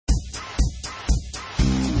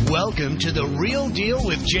Welcome to The Real Deal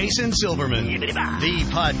with Jason Silverman, the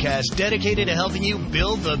podcast dedicated to helping you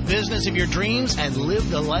build the business of your dreams and live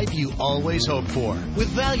the life you always hoped for, with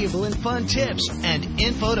valuable and fun tips and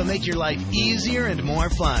info to make your life easier and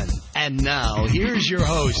more fun. And now, here's your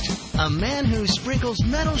host, a man who sprinkles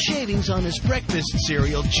metal shavings on his breakfast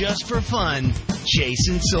cereal just for fun,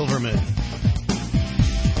 Jason Silverman.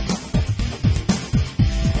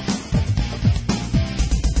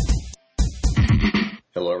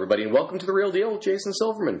 Hello, everybody, and welcome to The Real Deal with Jason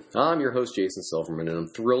Silverman. I'm your host, Jason Silverman, and I'm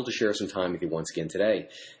thrilled to share some time with you once again today.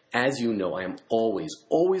 As you know, I am always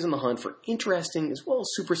on the hunt for interesting as well as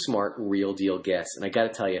super smart real deal guests. And I got to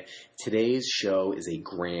tell you, today's show is a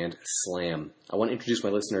grand slam. I want to introduce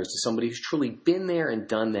my listeners to somebody who's truly been there and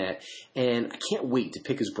done that. And I can't wait to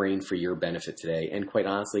pick his brain for your benefit today. And quite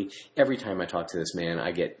honestly, every time I talk to this man,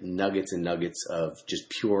 I get nuggets and nuggets of just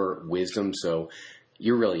pure wisdom. So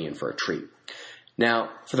you're really in for a treat. Now,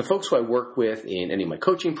 for the folks who I work with in any of my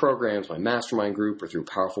coaching programs, my mastermind group, or through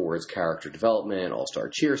Powerful Words Character Development, All-Star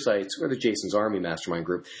Cheer Sites, or the Jason's Army Mastermind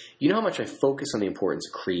Group, you know how much I focus on the importance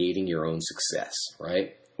of creating your own success,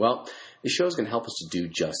 right? Well, this show is going to help us to do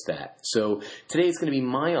just that. So today it's going to be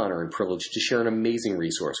my honor and privilege to share an amazing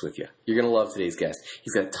resource with you. You're going to love today's guest.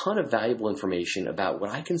 He's got a ton of valuable information about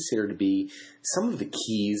what I consider to be some of the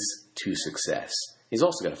keys to success. He's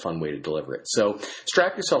also got a fun way to deliver it. So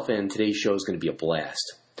strap yourself in. Today's show is going to be a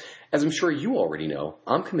blast. As I'm sure you already know,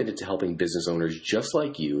 I'm committed to helping business owners just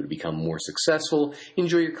like you to become more successful,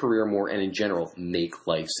 enjoy your career more, and in general, make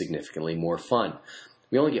life significantly more fun.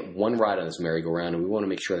 We only get one ride on this merry-go-round, and we want to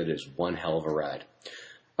make sure that it is one hell of a ride.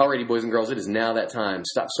 Alrighty, boys and girls, it is now that time.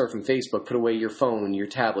 Stop surfing Facebook, put away your phone, your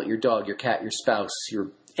tablet, your dog, your cat, your spouse,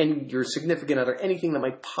 your significant other, anything that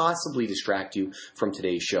might possibly distract you from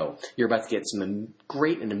today's show. You're about to get some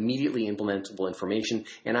great and immediately implementable information,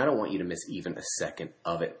 and I don't want you to miss even a second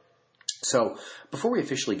of it. So, before we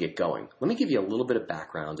officially get going, let me give you a little bit of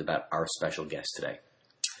background about our special guest today.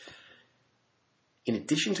 In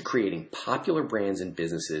addition to creating popular brands and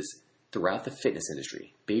businesses throughout the fitness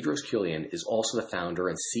industry, Bedros Keuilian is also the founder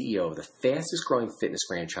and CEO of the fastest growing fitness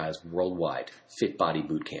franchise worldwide, Fit Body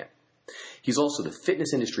Bootcamp. He's also the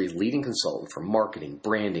fitness industry's leading consultant for marketing,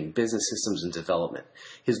 branding, business systems, and development.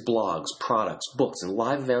 His blogs, products, books, and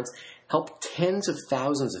live events help tens of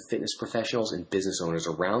thousands of fitness professionals and business owners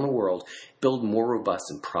around the world build more robust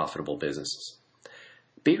and profitable businesses.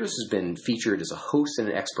 Bedros has been featured as a host and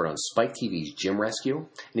an expert on Spike TV's Gym Rescue, and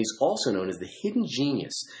he's also known as the hidden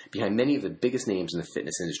genius behind many of the biggest names in the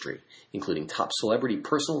fitness industry, including top celebrity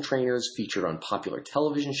personal trainers featured on popular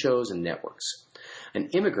television shows and networks. An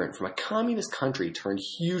immigrant from a communist country turned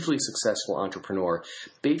hugely successful entrepreneur,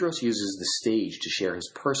 Bedros uses the stage to share his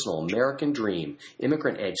personal American dream,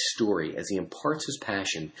 immigrant edge story as he imparts his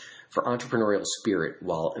passion for entrepreneurial spirit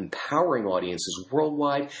while empowering audiences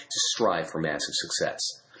worldwide to strive for massive success.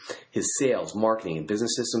 His sales, marketing, and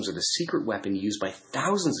business systems are the secret weapon used by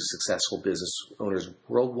thousands of successful business owners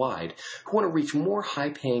worldwide who want to reach more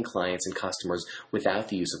high-paying clients and customers without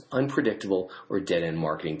the use of unpredictable or dead-end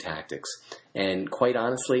marketing tactics. And quite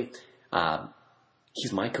honestly,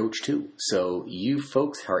 he's my coach too. So you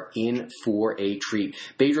folks are in for a treat.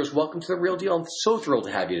 Bedros, welcome to The Real Deal. I'm so thrilled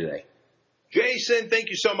to have you today. Jason, thank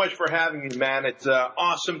you so much for having me, man. It's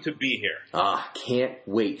awesome to be here. Can't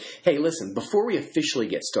wait. Hey, listen, before we officially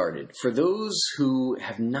get started, for those who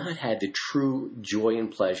have not had the true joy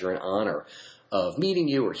and pleasure and honor of meeting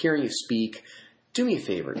you or hearing you speak, do me a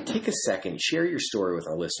favor. Take a second, share your story with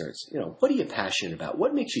our listeners. What are you passionate about?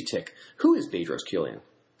 What makes you tick? Who is Bedros Keuilian?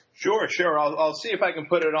 Sure. I'll see if I can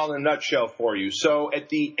put it all in a nutshell for you. So at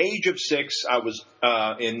the age of 6, I was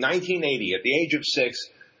in 1980. At the age of 6,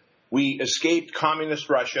 we escaped communist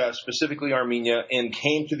Russia, specifically Armenia, and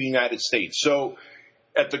came to the United States. So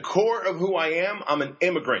at the core of who I am, I'm an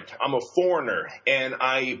immigrant. I'm a foreigner, and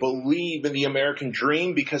I believe in the American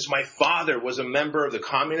dream because my father was a member of the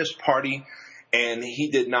Communist Party, and he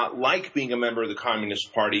did not like being a member of the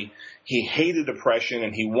Communist Party. He hated oppression,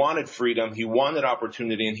 and he wanted freedom. He wanted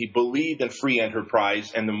opportunity, and he believed in free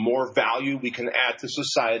enterprise. And the more value we can add to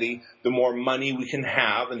society, the more money we can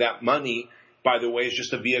have, and that money, by the way, is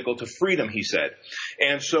just a vehicle to freedom, he said.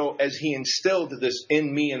 And so as he instilled this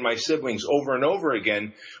in me and my siblings over and over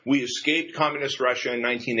again, we escaped communist Russia in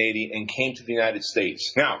 1980 and came to the United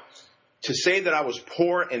States. Now, to say that I was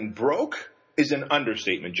poor and broke is an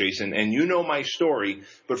understatement, Jason, and you know my story,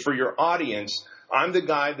 but for your audience, I'm the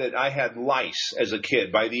guy that I had lice as a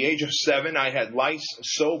kid. By the age of 7, I had lice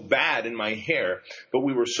so bad in my hair, but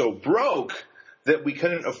we were so broke that we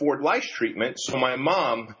couldn't afford lice treatment, so my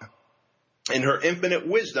mom, in her infinite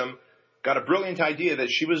wisdom, got a brilliant idea that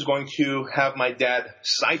she was going to have my dad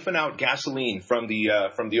siphon out gasoline from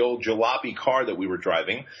the old jalopy car that we were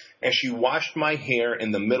driving, and she washed my hair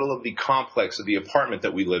in the middle of the complex of the apartment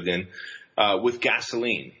that we lived in with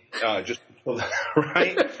gasoline.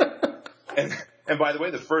 Right? And by the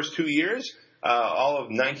way, the first 2 years, all of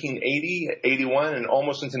 1980, 81, and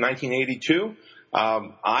almost into 1982,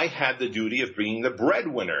 I had the duty of being the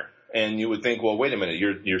breadwinner. And you would think, well, wait a minute,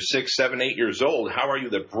 you're 6, 7, 8 years old. How are you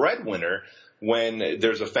the breadwinner when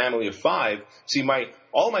there's a family of 5? See, my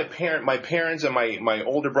parents and my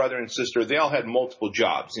older brother and sister, they all had multiple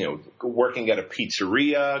jobs. Working at a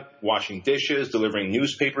pizzeria, washing dishes, delivering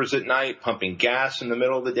newspapers at night, pumping gas in the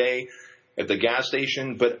middle of the day at the gas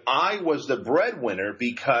station. But I was the breadwinner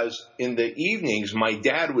because in the evenings, my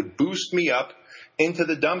dad would boost me up into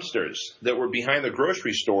the dumpsters that were behind the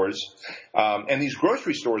grocery stores. And these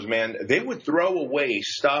grocery stores, man, they would throw away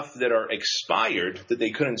stuff that are expired that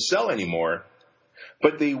they couldn't sell anymore,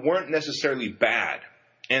 but they weren't necessarily bad.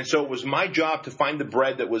 And so it was my job to find the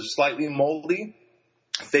bread that was slightly moldy,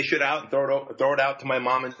 fish it out, and throw it out to my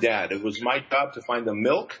mom and dad. It was my job to find the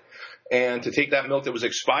milk and to take that milk that was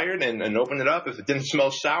expired and open it up. If it didn't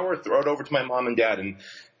smell sour, throw it over to my mom and dad. And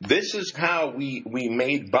this is how we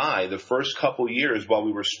made by the first couple years while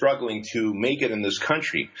we were struggling to make it in this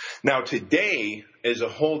country. Now, today is a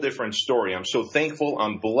whole different story. I'm so thankful,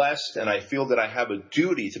 I'm blessed, and I feel that I have a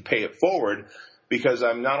duty to pay it forward because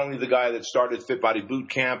I'm not only the guy that started Fit Body Boot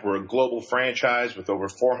Camp. We're a global franchise with over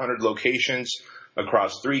 400 locations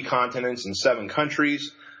across 3 continents and 7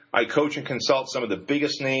 countries. I coach and consult some of the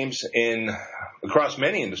biggest names across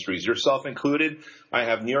many industries, yourself included. I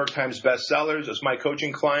have New York Times bestsellers as my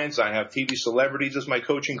coaching clients. I have TV celebrities as my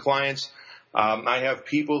coaching clients. I have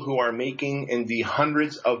people who are making in the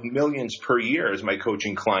hundreds of millions per year as my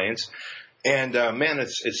coaching clients. And man,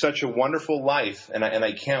 it's such a wonderful life, and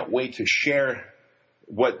I can't wait to share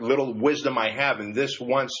what little wisdom I have in this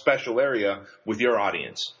one special area with your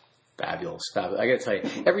audience. Fabulous. I got to tell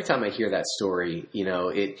you, every time I hear that story,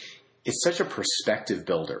 it's such a perspective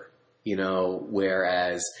builder,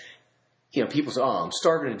 whereas, people say, oh, I'm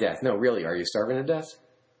starving to death. No, really, are you starving to death?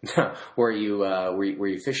 No. Were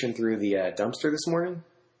you fishing through the dumpster this morning?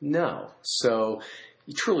 No. So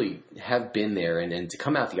you truly have been there, and to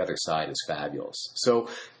come out the other side is fabulous. So,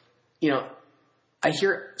 I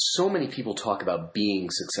hear so many people talk about being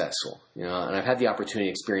successful, and I've had the opportunity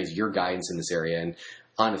to experience your guidance in this area, and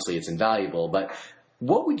honestly, it's invaluable. But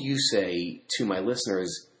what would you say to my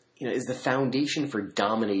listeners, is the foundation for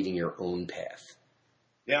dominating your own path?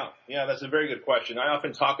 Yeah, that's a very good question. I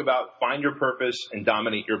often talk about find your purpose and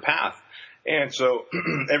dominate your path. And so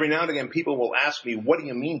every now and again, people will ask me, what do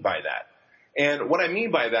you mean by that? And what I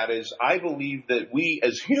mean by that is I believe that we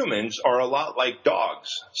as humans are a lot like dogs,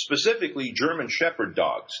 specifically German Shepherd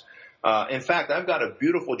dogs. In fact, I've got a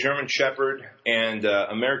beautiful German Shepherd and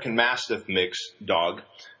American Mastiff mix dog.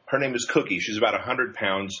 Her name is Cookie. She's about 100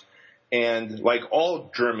 pounds. And like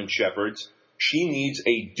all German Shepherds, she needs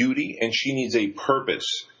a duty and she needs a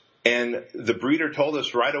purpose. And the breeder told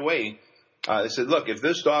us right away, they said, look, if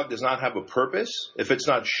this dog does not have a purpose, if it's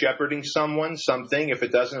not shepherding someone, something, if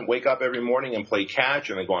it doesn't wake up every morning and play catch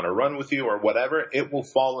and then go on a run with you or whatever, it will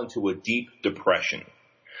fall into a deep depression.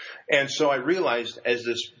 And so I realized as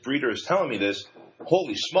this breeder is telling me this,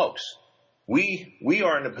 holy smokes, we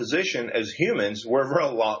are in a position as humans where we're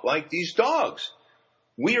a lot like these dogs.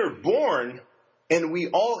 We are born and we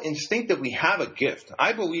all instinctively have a gift.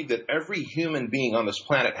 I believe that every human being on this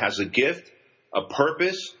planet has a gift, a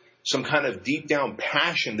purpose, some kind of deep down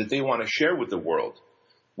passion that they want to share with the world.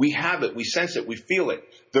 We have it. We sense it. We feel it.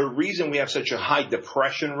 The reason we have such a high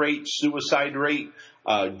depression rate, suicide rate,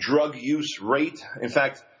 drug use rate. In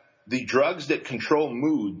fact, the drugs that control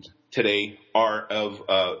mood today are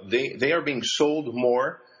they are being sold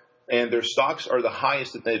more, and their stocks are the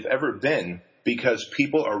highest that they've ever been because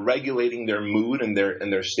people are regulating their mood and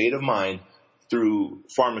their state of mind through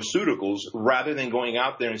pharmaceuticals rather than going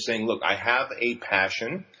out there and saying, look, I have a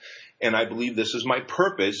passion and I believe this is my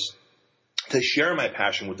purpose to share my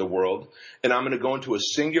passion with the world, and I'm going to go into a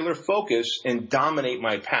singular focus and dominate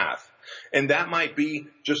my path. And that might be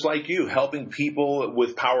just like you, helping people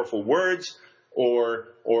with powerful words, or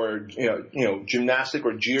gymnastic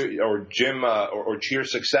or gym or cheer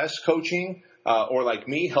success coaching, or like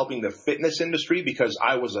me, helping the fitness industry because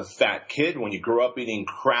I was a fat kid. When you grow up eating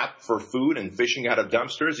crap for food and fishing out of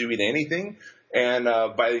dumpsters, you eat anything. And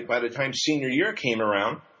by the time senior year came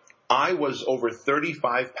around, I was over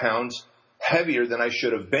 35 pounds heavier than I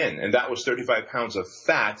should have been. And that was 35 pounds of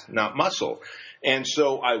fat, not muscle. And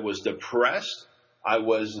so I was depressed. I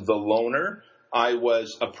was the loner. I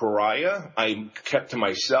was a pariah. I kept to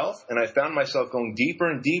myself, and I found myself going deeper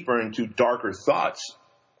and deeper into darker thoughts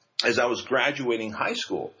as I was graduating high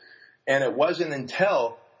school. And it wasn't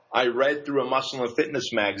until I read through a Muscle and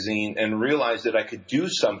Fitness magazine and realized that I could do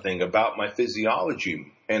something about my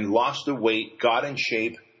physiology, and lost the weight, got in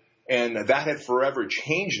shape, and that had forever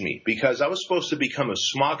changed me, because I was supposed to become a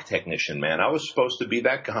smog technician, man. I was supposed to be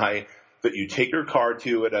that guy that you take your car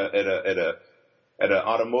to at an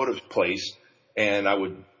automotive place, and I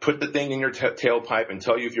would put the thing in your tailpipe and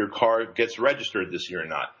tell you if your car gets registered this year or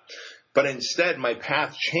not. But instead, my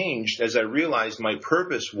path changed as I realized my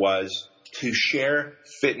purpose was to share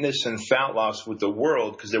fitness and fat loss with the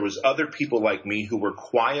world, because there was other people like me who were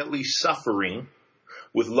quietly suffering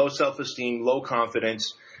with low self-esteem, low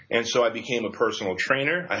confidence. And so I became a personal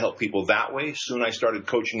trainer. I helped people that way. Soon I started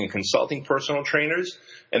coaching and consulting personal trainers.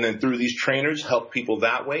 And then through these trainers, helped people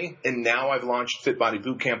that way. And now I've launched Fit Body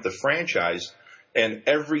Bootcamp, the franchise. And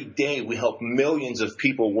every day we help millions of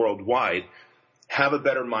people worldwide have a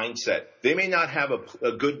better mindset. They may not have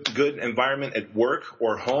a good environment at work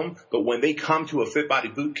or home, but when they come to a Fit Body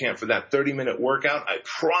Bootcamp for that 30-minute workout, I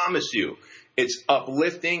promise you, it's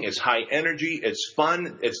uplifting, it's high energy, it's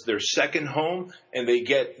fun, it's their second home, and they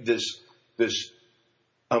get this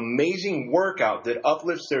amazing workout that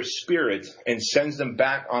uplifts their spirit and sends them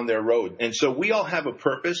back on their road. And so we all have a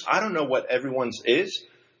purpose. I don't know what everyone's is,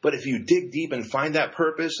 but if you dig deep and find that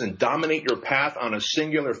purpose and dominate your path on a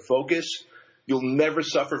singular focus, you'll never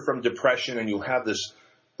suffer from depression, and you'll have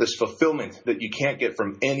this fulfillment that you can't get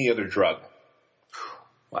from any other drug.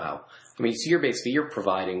 Wow. I mean, so you're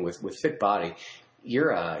providing with Fit Body,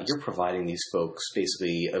 you're providing these folks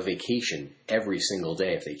basically a vacation every single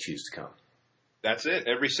day if they choose to come. That's it,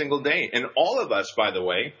 every single day. And all of us, by the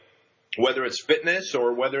way, whether it's fitness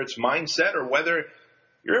or whether it's mindset or whether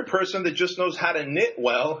you're a person that just knows how to knit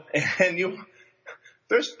well, and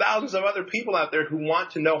there's thousands of other people out there who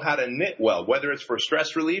want to know how to knit well, whether it's for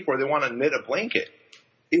stress relief or they want to knit a blanket.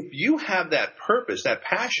 If you have that purpose, that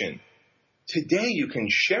passion, today you can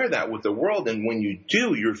share that with the world, and when you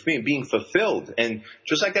do, you're being fulfilled. And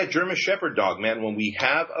just like that German Shepherd dog, man, when we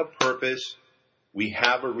have a purpose, we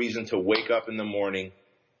have a reason to wake up in the morning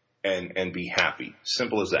and be happy.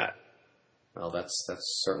 Simple as that. Well, that's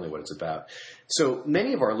certainly what it's about. So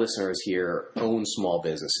many of our listeners here own small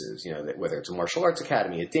businesses, whether it's a martial arts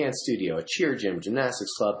academy, a dance studio, a cheer gym,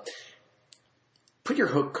 gymnastics club. Put your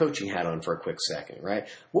coaching hat on for a quick second, right?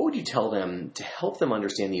 What would you tell them to help them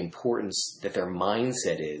understand the importance that their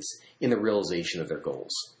mindset is in the realization of their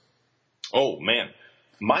goals? Oh, man.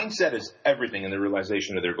 Mindset is everything in the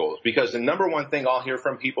realization of their goals, because the number one thing I'll hear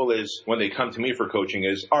from people is when they come to me for coaching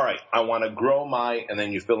is, all right, I want to grow and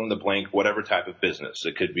then you fill in the blank, whatever type of business.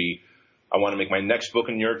 It could be, I want to make my next book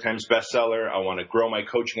a New York Times bestseller. I want to grow my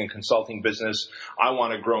coaching and consulting business. I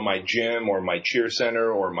want to grow my gym or my cheer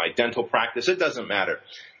center or my dental practice. It doesn't matter.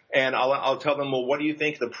 And I'll tell them, well, what do you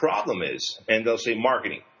think the problem is? And they'll say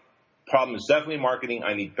marketing. Problem is definitely marketing.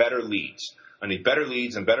 I need better leads. I need better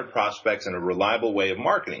leads and better prospects and a reliable way of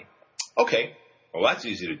marketing. Okay, well, that's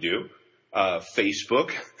easy to do.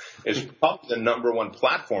 Facebook is probably the number one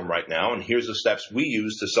platform right now, and here's the steps we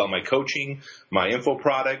use to sell my coaching, my info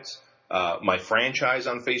products, my franchise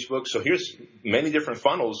on Facebook. So here's many different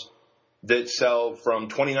funnels that sell from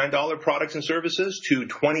 $29 products and services to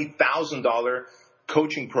 $20,000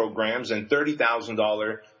 coaching programs and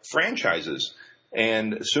 $30,000 franchises.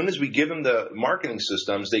 And as soon as we give them the marketing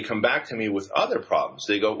systems, they come back to me with other problems.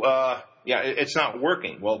 They go, it's not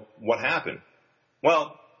working. Well, what happened?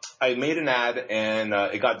 Well, I made an ad and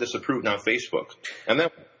it got disapproved on Facebook. And then,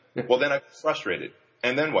 I was frustrated.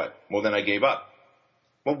 And then what? Well, then I gave up.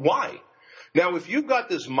 Well, why? Now, if you've got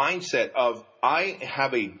this mindset of I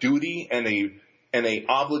have a duty and a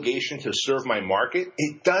obligation to serve my market,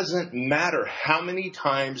 it doesn't matter how many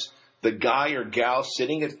times the guy or gal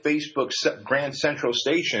sitting at Facebook's Grand Central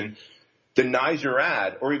Station denies your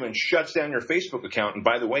ad or even shuts down your Facebook account. And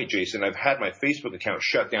by the way, Jason, I've had my Facebook account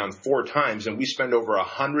shut down 4 times, and we spend over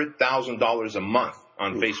 $100,000 a month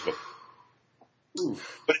on Facebook.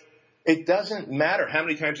 Oof. But it doesn't matter how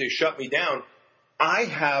many times they shut me down. I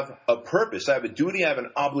have a purpose. I have a duty. I have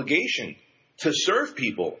an obligation to serve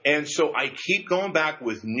people. And so I keep going back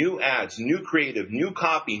with new ads, new creative, new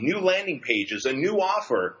copy, new landing pages, a new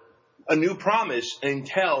offer, a new promise,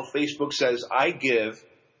 until Facebook says,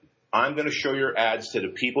 I'm going to show your ads to the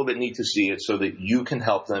people that need to see it so that you can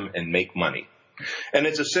help them and make money. And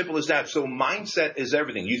it's as simple as that. So mindset is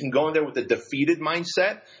everything. You can go in there with a defeated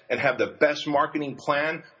mindset and have the best marketing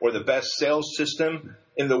plan or the best sales system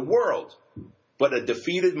in the world. But a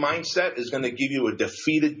defeated mindset is going to give you a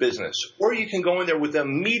defeated business. Or you can go in there with a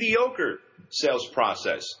mediocre sales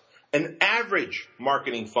process. An average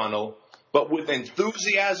marketing funnel, but with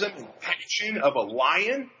enthusiasm and passion of a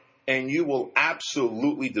lion, and you will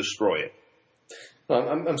absolutely destroy it.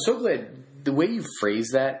 I'm so glad the way you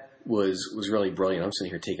phrased that was really brilliant. I'm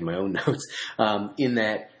sitting here taking my own notes. In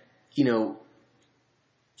that,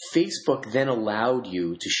 Facebook then allowed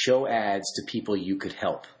you to show ads to people you could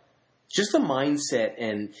help. Just the mindset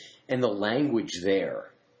and the language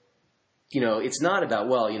there. It's not about,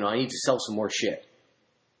 I need to sell some more shit.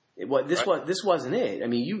 This wasn't it. I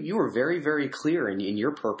mean, you were very, very clear in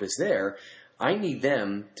your purpose there. I need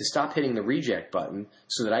them to stop hitting the reject button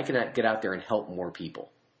so that I can get out there and help more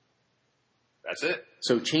people. That's it.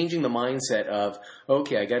 So changing the mindset of,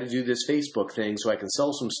 okay, I got to do this Facebook thing so I can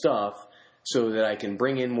sell some stuff so that I can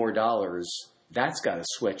bring in more dollars. That's got to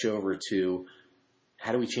switch over to,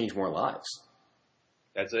 how do we change more lives?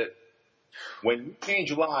 That's it. When you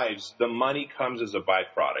change lives, the money comes as a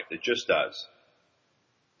byproduct. It just does.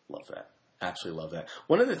 Love that. Absolutely love that.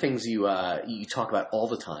 One of the things you talk about all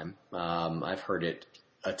the time, I've heard it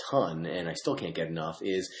a ton, and I still can't get enough,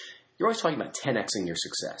 is you're always talking about 10xing your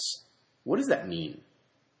success. What does that mean?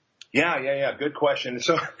 Yeah. Good question.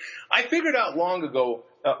 So I figured out long ago,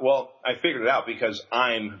 I figured it out because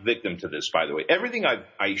I'm victim to this, by the way. Everything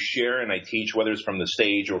I share and I teach, whether it's from the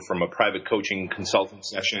stage or from a private coaching consulting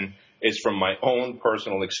session, is from my own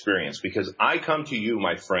personal experience, because I come to you,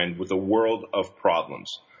 my friend, with a world of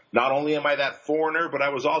problems. Not only am I that foreigner, but I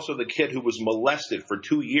was also the kid who was molested for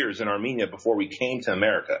 2 years in Armenia before we came to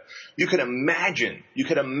America. You could imagine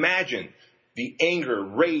the anger,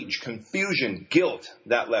 rage, confusion, guilt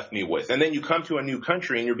that left me with. And then you come to a new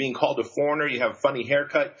country and you're being called a foreigner, you have a funny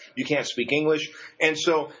haircut, you can't speak English. And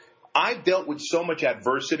so I've dealt with so much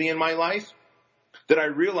adversity in my life that I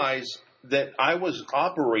realized that I was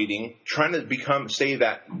operating, trying to become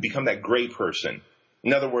that gray person.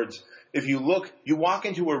 In other words, if you walk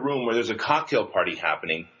into a room where there's a cocktail party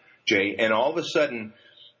happening, Jay, and all of a sudden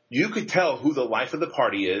you could tell who the life of the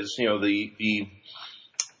party is, the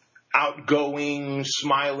outgoing,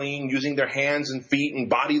 smiling, using their hands and feet and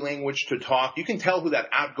body language to talk. You can tell who that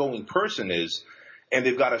outgoing person is, and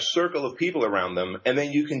they've got a circle of people around them. And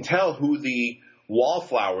then you can tell who the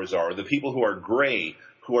wallflowers are, the people who are gray,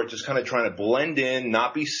 who are just kind of trying to blend in,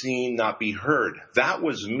 not be seen, not be heard. That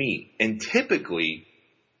was me. And typically,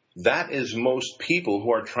 that is most people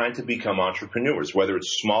who are trying to become entrepreneurs, whether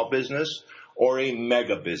it's small business or a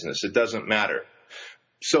mega business. It doesn't matter.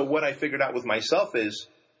 So what I figured out with myself is,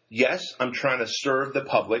 yes, I'm trying to serve the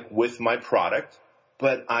public with my product,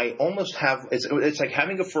 but I almost have, it's like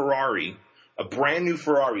having a Ferrari, a brand new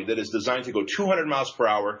Ferrari that is designed to go 200 miles per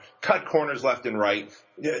hour, cut corners left and right,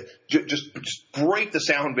 just break the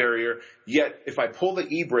sound barrier. Yet if I pull the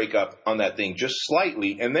e-brake up on that thing just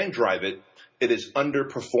slightly and then drive it, it is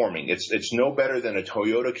underperforming. It's no better than a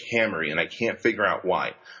Toyota Camry, and I can't figure out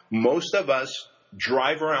why. Most of us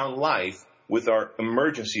drive around life with our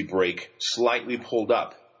emergency brake slightly pulled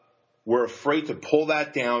up. We're afraid to pull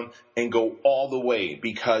that down and go all the way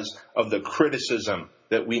because of the criticism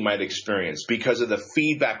that we might experience, because of the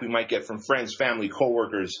feedback we might get from friends, family,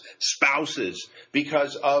 coworkers, spouses,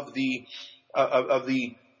 because of the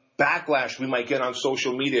backlash we might get on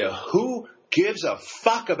social media. Who gives a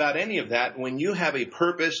fuck about any of that when you have a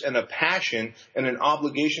purpose and a passion and an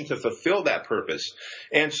obligation to fulfill that purpose?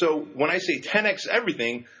 And so when I say 10x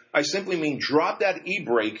everything, I simply mean drop that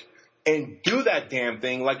e-brake and do that damn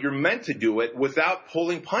thing like you're meant to do it without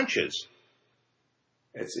pulling punches.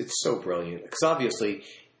 It's so brilliant. Because obviously,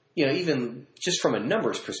 even just from a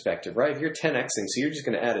numbers perspective, right? If you're 10xing, so you're just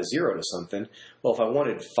going to add a zero to something. Well, if I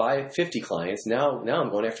wanted 50 clients, now I'm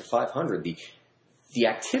going after 500. The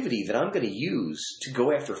activity that I'm going to use to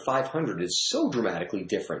go after 500 is so dramatically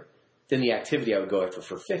different than the activity I would go after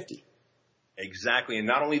for 50. Exactly. And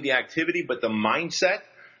not only the activity, but the mindset.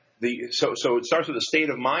 So it starts with a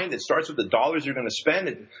state of mind. It starts with the dollars you're going to spend,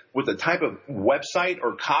 and with the type of website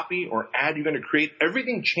or copy or ad you're going to create.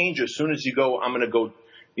 Everything changes as soon as you go, I'm going to go,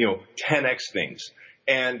 10x things.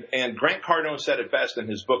 And Grant Cardone said it best in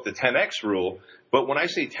his book, The 10x Rule. But when I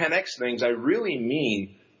say 10x things, I really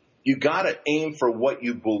mean you got to aim for what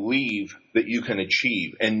you believe that you can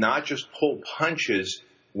achieve and not just pull punches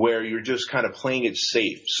where you're just kind of playing it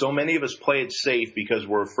safe. So many of us play it safe because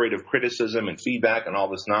we're afraid of criticism and feedback and all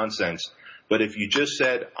this nonsense. But if you just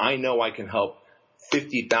said, I know I can help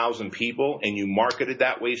 50,000 people, and you marketed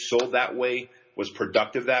that way, sold that way, was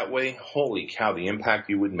productive that way, holy cow, the impact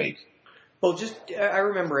you would make. Well, I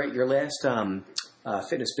remember at your last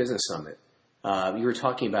Fitness Business Summit, you were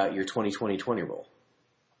talking about your 20-20-20 rule.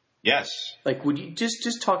 Yes. Like, would you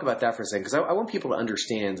just talk about that for a second? Because I want people to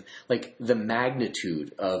understand, like, the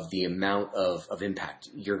magnitude of the amount of impact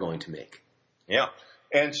you're going to make. Yeah.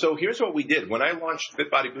 And so here's what we did. When I launched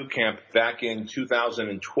Fit Body Bootcamp back in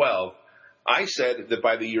 2012, I said that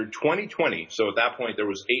by the year 2020, so at that point there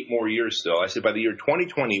was 8 more years still, I said by the year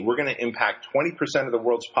 2020, we're going to impact 20% of the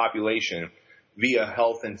world's population via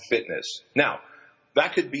health and fitness. Now,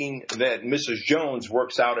 that could mean that Mrs. Jones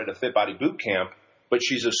works out at a Fit Body Bootcamp, but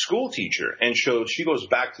she's a school teacher, and so she goes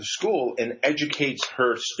back to school and educates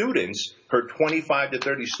her students, her 25 to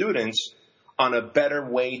 30 students, on a better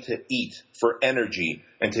way to eat for energy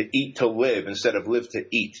and to eat to live instead of live to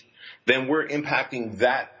eat. Then we're impacting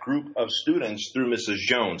that group of students through Mrs.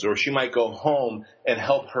 Jones. Or she might go home and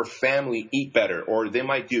help her family eat better. Or they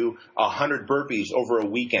might do 100 burpees over a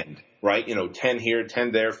weekend, right? 10 here,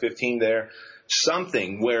 10 there, 15 there.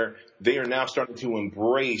 Something where they are now starting to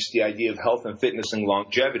embrace the idea of health and fitness and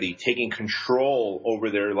longevity, taking control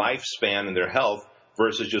over their lifespan and their health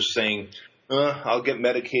versus just saying, I'll get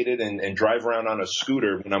medicated and drive around on a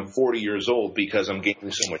scooter when I'm 40 years old because I'm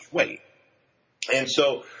gaining so much weight. And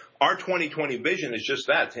so our 2020 vision is just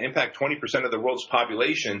that, to impact 20% of the world's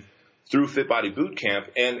population through Fit Body Bootcamp.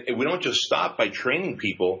 And we don't just stop by training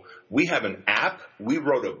people. We have an app. We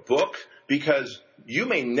wrote a book, because you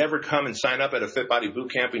may never come and sign up at a Fit Body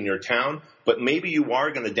Bootcamp in your town, but maybe you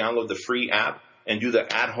are going to download the free app and do the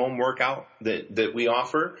at-home workout that we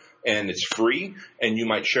offer, and it's free, and you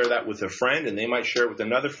might share that with a friend, and they might share it with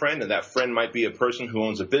another friend, and that friend might be a person who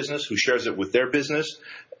owns a business who shares it with their business.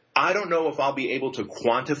 I don't know if I'll be able to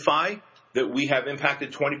quantify that we have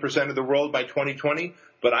impacted 20% of the world by 2020,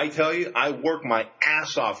 but I tell you, I work my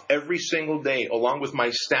ass off every single day along with my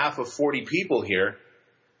staff of 40 people here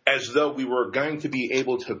as though we were going to be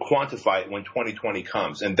able to quantify it when 2020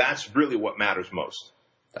 comes. And that's really what matters most.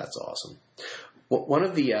 That's awesome. Well, one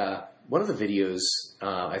of the videos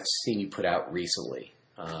I've seen you put out recently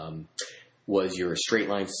was your Straight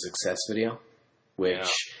Line to Success video, which,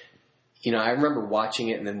 I remember watching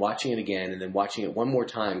it and then watching it again and then watching it one more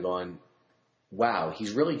time going, wow,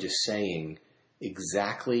 he's really just saying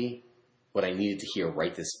exactly what I needed to hear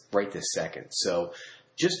right this second. So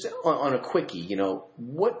just on a quickie,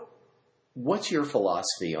 what's your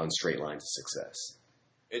philosophy on Straight Line to Success?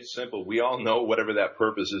 It's simple. We all know whatever that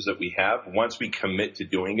purpose is that we have. Once we commit to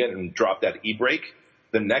doing it and drop that e-brake,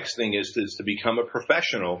 the next thing is to become a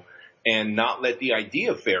professional and not let the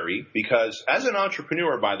idea vary. Because as an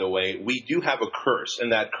entrepreneur, by the way, we do have a curse.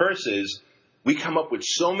 And that curse is we come up with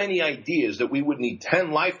so many ideas that we would need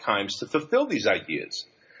 10 lifetimes to fulfill these ideas.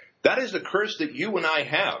 That is the curse that you and I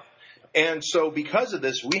have. And so because of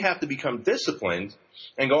this, we have to become disciplined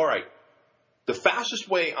and go, all right, the fastest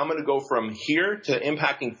way I'm going to go from here to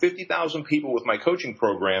impacting 50,000 people with my coaching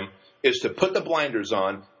program is to put the blinders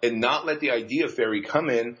on and not let the idea fairy come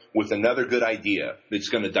in with another good idea that's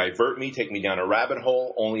going to divert me, take me down a rabbit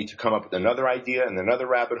hole, only to come up with another idea and another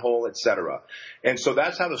rabbit hole, etc. And so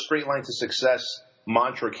that's how the Straight Line to Success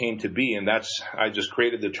mantra came to be. And I just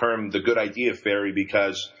created the term the good idea fairy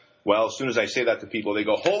because, well, as soon as I say that to people, they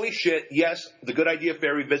go, holy shit, yes, the good idea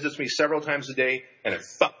fairy visits me several times a day, and it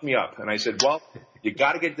fucked me up. And I said, well, you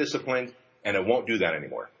got to get disciplined, and it won't do that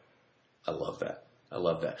anymore. I love that.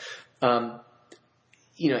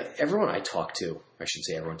 Everyone I talk to, I should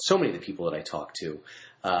say everyone, so many of the people that I talk to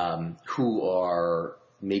who are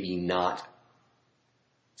maybe not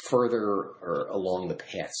further or along the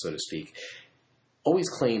path, so to speak, always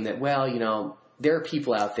claim that, well, there are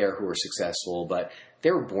people out there who are successful, but they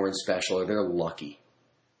were born special or they're lucky.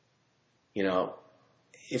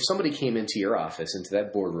 If somebody came into your office, into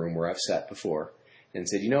that boardroom where I've sat before, and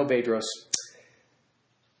said, Bedros,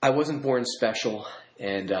 I wasn't born special,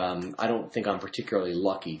 and I don't think I'm particularly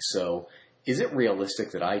lucky, so is it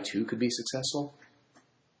realistic that I too could be successful?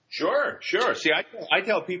 Sure. See, I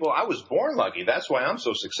tell people I was born lucky. That's why I'm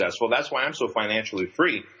so successful. That's why I'm so financially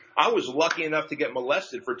free. I was lucky enough to get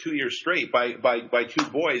molested for 2 years straight by 2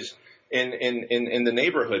 boys in the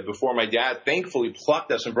neighborhood before my dad thankfully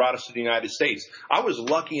plucked us and brought us to the United States. I was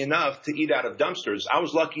lucky enough to eat out of dumpsters. I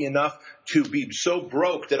was lucky enough to be so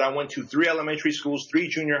broke that I went to 3 elementary schools, 3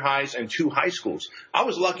 junior highs, and 2 high schools. I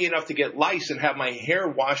was lucky enough to get lice and have my hair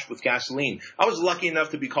washed with gasoline. I was lucky enough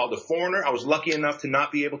to be called a foreigner. I was lucky enough to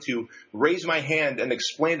not be able to raise my hand and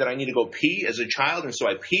explain that I need to go pee as a child, and so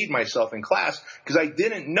I peed myself in class because I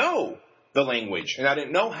didn't know the language, and I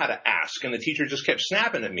didn't know how to ask, and the teacher just kept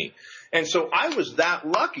snapping at me. And so I was that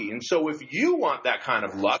lucky. And so if you want that kind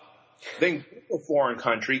of luck, then go to a foreign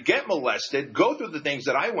country, get molested, go through the things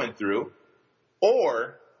that I went through,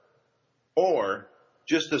 or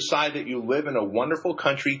just decide that you live in a wonderful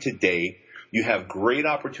country today You have great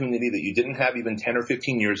opportunity that you didn't have even 10 or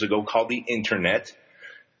 15 years ago called the internet,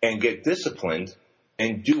 and get disciplined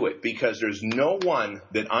and do it, because there's no one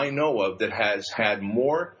that I know of that has had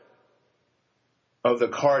more of the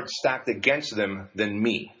cards stacked against them than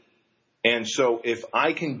me. And so if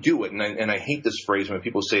I can do it, and I hate this phrase when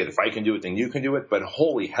people say it, if I can do it, then you can do it, but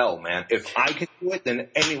holy hell, man, if I can do it, then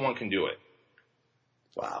anyone can do it.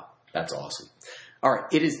 Wow, that's awesome. All right,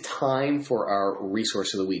 it is time for our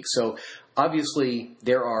resource of the week. So obviously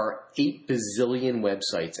there are 8 bazillion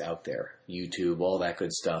websites out there, YouTube, all that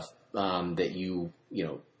good stuff, that you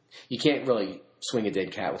can't really swing a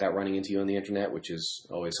dead cat without running into you on the internet, which is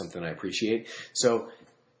always something I appreciate. So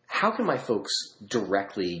how can my folks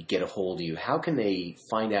directly get a hold of you? How can they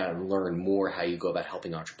find out and learn more how you go about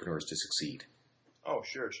helping entrepreneurs to succeed? Oh,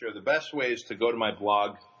 sure. The best way is to go to my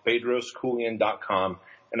blog, BedrosKeuilian.com.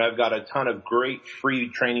 And I've got a ton of great free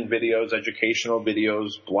training videos, educational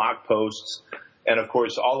videos, blog posts. And, of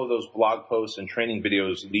course, all of those blog posts and training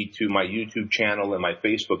videos lead to my YouTube channel and my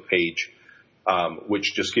Facebook page,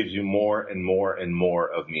 which just gives you more and more and more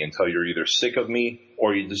of me until you're either sick of me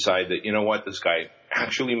or you decide that, you know what, this guy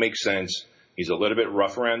actually makes sense. He's a little bit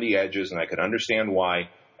rough around the edges, and I can understand why,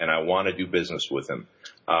 and I want to do business with him.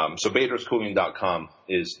 So BedrosKeuilian.com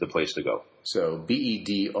is the place to go. So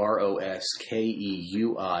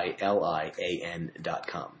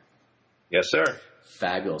BedrosKeuilian.com. Yes, sir.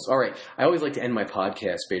 Fabulous. All right. I always like to end my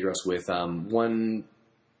podcast, Bedros, with one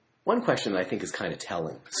question that I think is kind of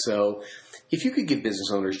telling. So if you could give business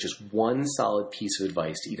owners just one solid piece of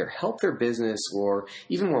advice to either help their business or,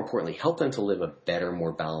 even more importantly, help them to live a better,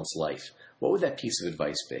 more balanced life, what would that piece of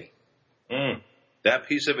advice be? That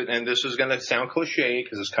piece of it, and this is going to sound cliche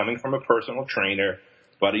because it's coming from a personal trainer,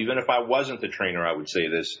 but even if I wasn't the trainer, I would say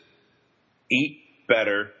this: eat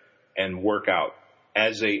better and work out.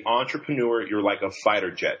 As an entrepreneur, you're like a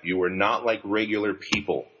fighter jet. You are not like regular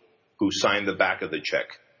people who sign the back of the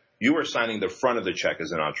check. You are signing the front of the check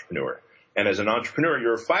as an entrepreneur. And as an entrepreneur,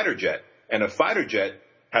 you're a fighter jet. And a fighter jet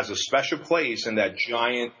has a special place in that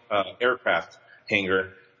giant aircraft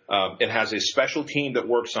hangar. It has a special team that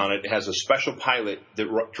works on it. It has a special pilot that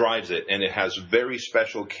drives it, and it has very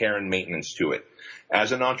special care and maintenance to it.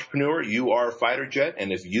 As an entrepreneur, you are a fighter jet,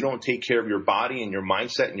 and if you don't take care of your body and your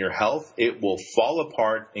mindset and your health, it will fall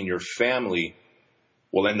apart, and your family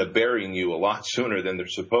will end up burying you a lot sooner than they're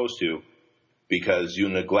supposed to because you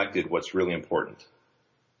neglected what's really important.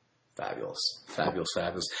 Fabulous.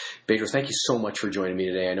 Bedros, thank you so much for joining me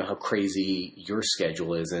today. I know how crazy your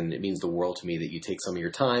schedule is, and it means the world to me that you take some of your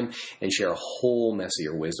time and share a whole mess of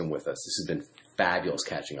your wisdom with us. This has been fabulous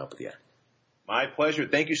catching up with you. My pleasure.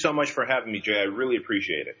 Thank you so much for having me, Jay. I really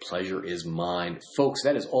appreciate it. Pleasure is mine. Folks,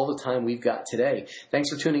 that is all the time we've got today. Thanks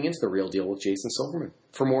for tuning into The Real Deal with Jason Silverman.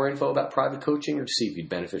 For more info about private coaching or to see if you'd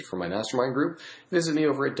benefit from my mastermind group, visit me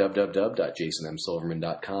over at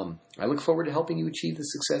www.jasonmsilverman.com. I look forward to helping you achieve the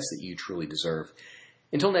success that you truly deserve.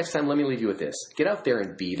 Until next time, let me leave you with this. Get out there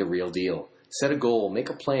and be the real deal. Set a goal, make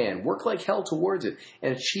a plan, work like hell towards it,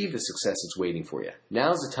 and achieve the success that's waiting for you.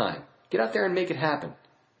 Now's the time. Get out there and make it happen.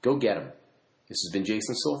 Go get 'em. This has been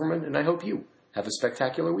Jason Silverman, and I hope you have a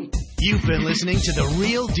spectacular week. You've been listening to The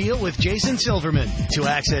Real Deal with Jason Silverman. To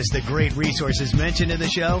access the great resources mentioned in the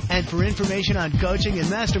show and for information on coaching and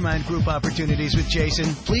mastermind group opportunities with Jason,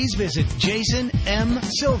 please visit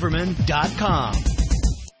jasonmsilverman.com.